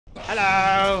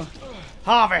Hello!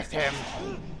 Harvest him!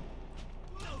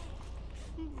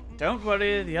 Don't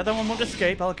worry, the other one won't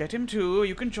escape. I'll get him too.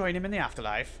 You can join him in the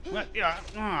afterlife.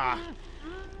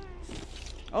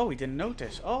 Oh, he didn't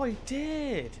notice. Oh, he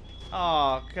did.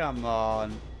 Oh, come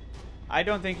on. I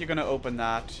don't think you're going to open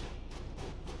that.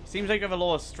 Seems like you have a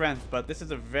lot of strength, but this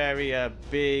is a very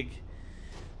big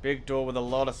door with a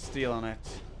lot of steel on it.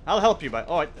 I'll help you, but...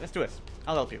 Alright, let's do it.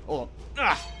 I'll help you. Hold on.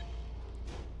 Ah!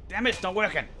 Damn it, it's not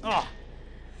working. Oh,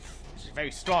 this is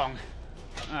very strong.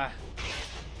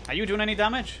 Are you doing any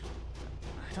damage?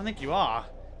 I don't think you are.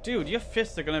 Dude, your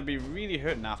fists are going to be really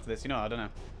hurting after this. You know, I don't know.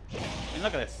 I mean,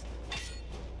 look at this.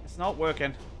 It's not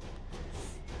working.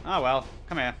 Oh, well.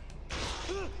 Come here.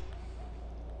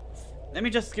 Let me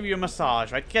just give you a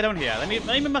massage, right? Get on here. Let me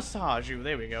massage you.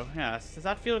 There we go. Yes. Does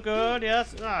that feel good?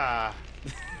 Yes. Ah.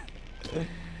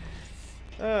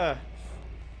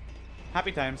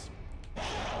 Happy times.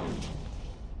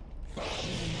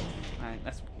 Alright,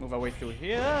 let's move our way through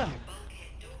here.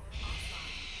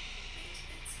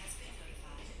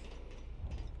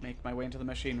 Make my way into the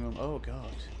machine room. Oh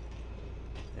god.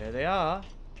 There they are.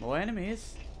 More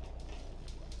enemies.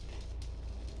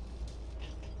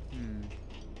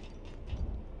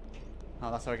 Oh,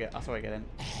 that's how I get in.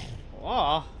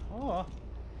 Oh.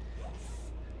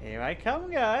 Here I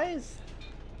come, guys.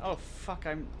 Oh fuck,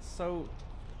 I'm so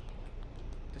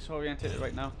disoriented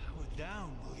right now. Power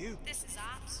down, will you? This is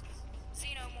Ops.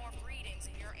 Xenomorph readings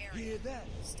in your area. Hear that?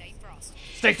 Stay frosty.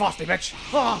 Stay frosty, bitch!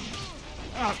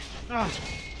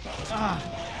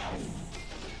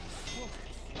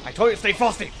 I told you to stay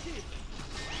frosty!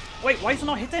 Wait, why is it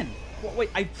not hitting? Wait,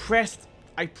 I pressed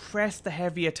the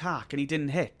heavy attack and he didn't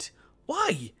hit.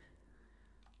 Why?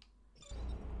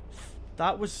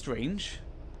 That was strange.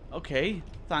 Okay,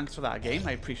 thanks for that game.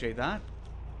 I appreciate that.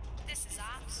 This is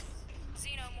Ops.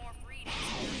 Xenomorph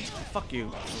readings. Fuck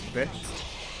you, bitch.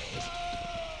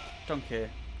 Don't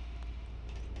care.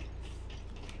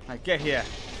 Right, get here.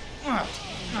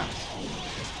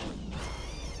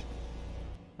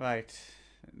 Right.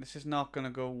 This is not gonna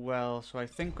go well, so I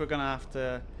think we're gonna have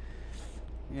to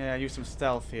use some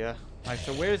stealth here. Right,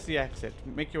 so where's the exit?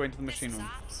 Make your way into the machine room.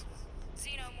 Ops.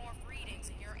 Xenomorph readings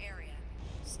in your area.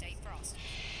 Stay frosty.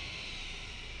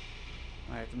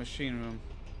 Alright, the machine room.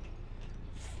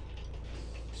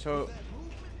 So...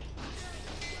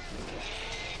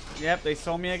 Yep, they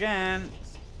saw me again.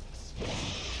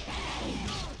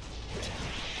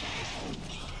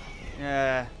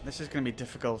 Yeah, this is gonna be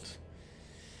difficult.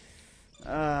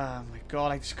 Oh my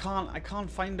god, I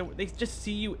can't find a... They just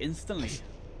see you instantly.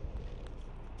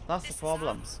 That's the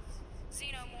problem.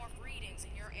 Xenomorph readings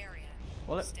in your area.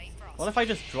 What if I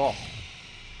just drop?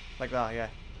 Like that, yeah.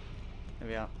 There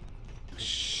we are.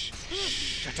 Shh,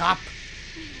 shut up!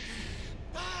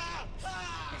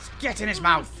 Let's get in his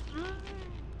mouth!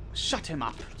 Shut him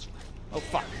up! Oh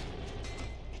fuck.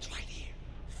 It's right here.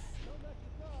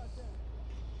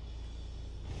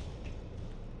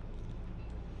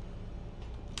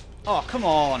 Oh, come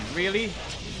on, really?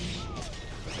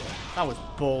 That was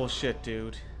bullshit,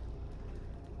 dude.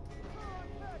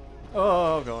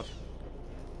 Oh god.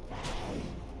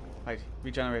 Right,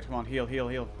 regenerate. Come on, heal, heal,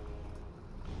 heal.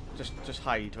 Just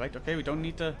hide, right? Okay, we don't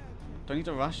need to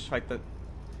rush. Right,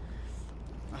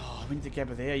 oh, we need to get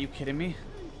over there. Are you kidding me?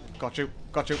 Got you,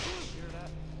 got you.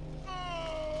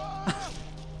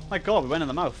 My god, we went in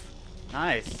the mouth.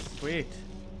 Nice, sweet.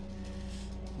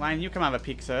 Ryan, you come have a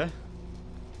peek, sir.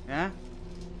 Yeah?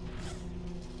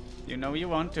 You know you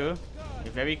want to.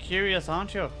 You're very curious,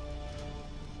 aren't you?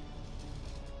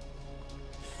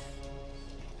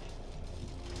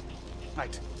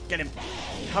 Right, get him.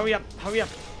 Hurry up, hurry up.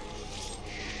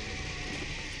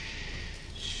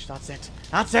 Shh, that's it.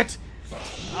 That's it!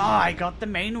 Oh, I got the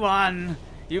main one.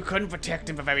 You couldn't protect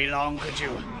him for very long, could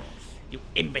you? You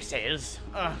imbeciles.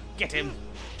 Get him.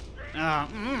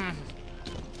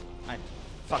 Right,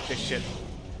 fuck this shit.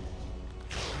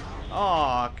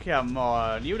 Oh, come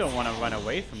on. You don't want to run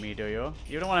away from me, do you?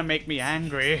 You don't want to make me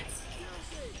angry.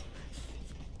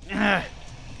 Get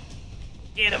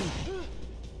him.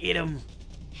 Eat him.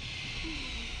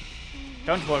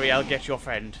 Don't worry, I'll get your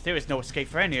friend. There is no escape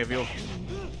for any of you.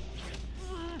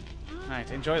 Right,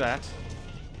 enjoy that.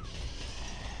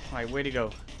 Right, where'd he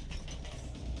go?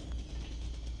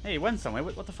 Hey, he went somewhere.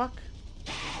 What the fuck?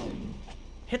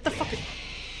 Hit the fucking...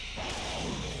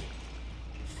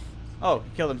 Oh, he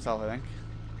killed himself, I think.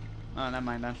 Oh, never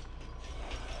mind then.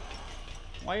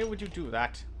 Why would you do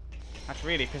that? That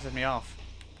really pisses me off.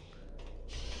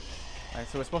 Right,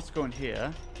 so we're supposed to go in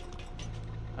here.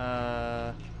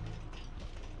 Are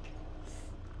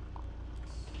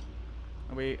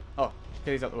we... Oh,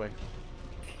 get these out the way.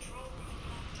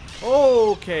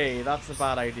 Okay, that's a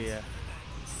bad idea.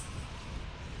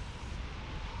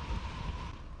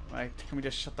 Right, can we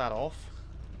just shut that off?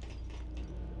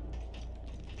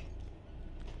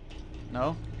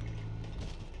 No?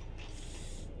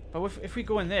 But if we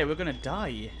go in there, we're gonna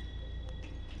die.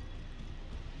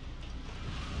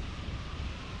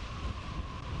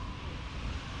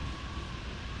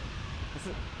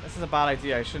 This is a bad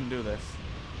idea. I shouldn't do this.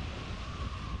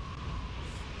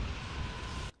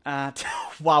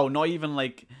 Wow, not even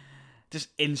like just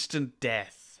instant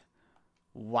death.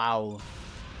 Wow.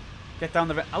 Get down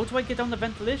the how do I get down the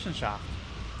ventilation shaft?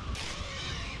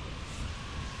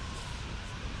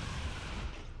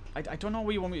 I don't know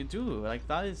what you want me to do. Like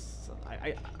that is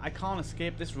I can't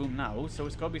escape this room now, so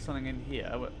it's got to be something in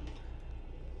here.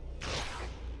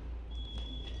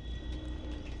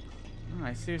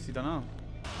 I seriously don't know.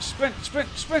 Sprint, sprint,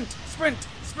 sprint, sprint,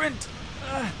 sprint.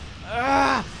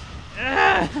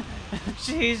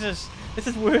 Jesus, this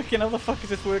is working. How the fuck is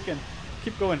this working?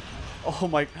 Keep going. Oh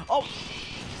my. Oh.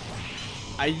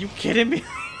 Are you kidding me?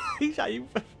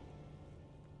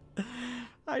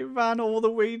 I ran all the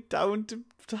way down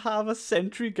to have a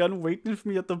sentry gun waiting for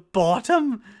me at the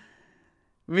bottom.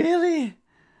 Really?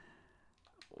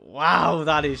 Wow,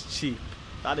 that is cheap.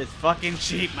 That is fucking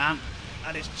cheap, man.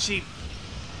 That is cheap.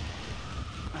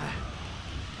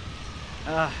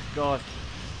 God.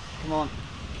 Come on.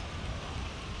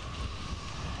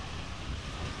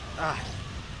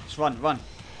 Just run, run.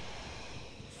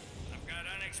 I've got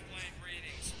unexplained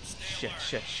readings.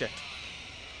 Shit.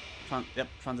 Yep,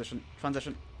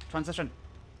 transition.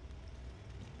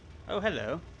 Oh,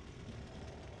 hello.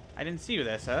 I didn't see you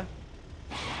there, sir.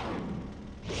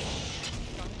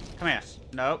 Come here.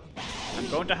 No. I'm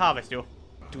going to harvest you.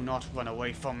 Do not run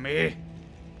away from me.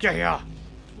 Get here.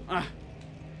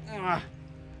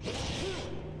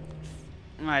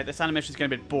 Alright, this animation's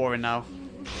getting a bit boring now.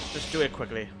 Just do it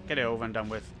quickly. Get it over and done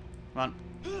with. Run.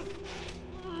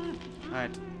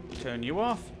 Alright, turn you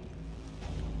off.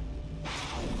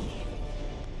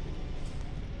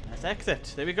 Let's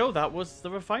exit. There we go. That was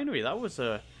the refinery. That was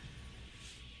a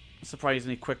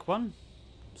surprisingly quick one.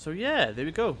 So yeah, there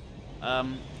we go. Not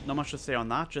much to say on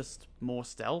that. Just more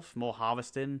stealth, more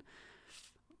harvesting,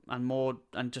 and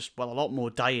a lot more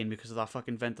dying because of that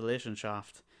fucking ventilation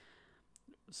shaft.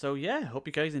 So yeah, hope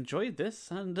you guys enjoyed this,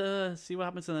 and see what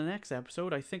happens in the next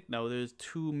episode. I think now there's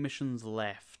 2 missions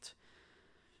left.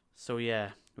 So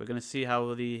yeah, we're going to see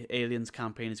how the Aliens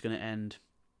campaign is going to end.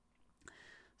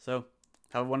 So,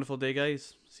 have a wonderful day,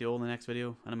 guys. See you all in the next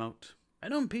video, and I'm out.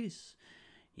 And on peace.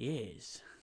 Yes.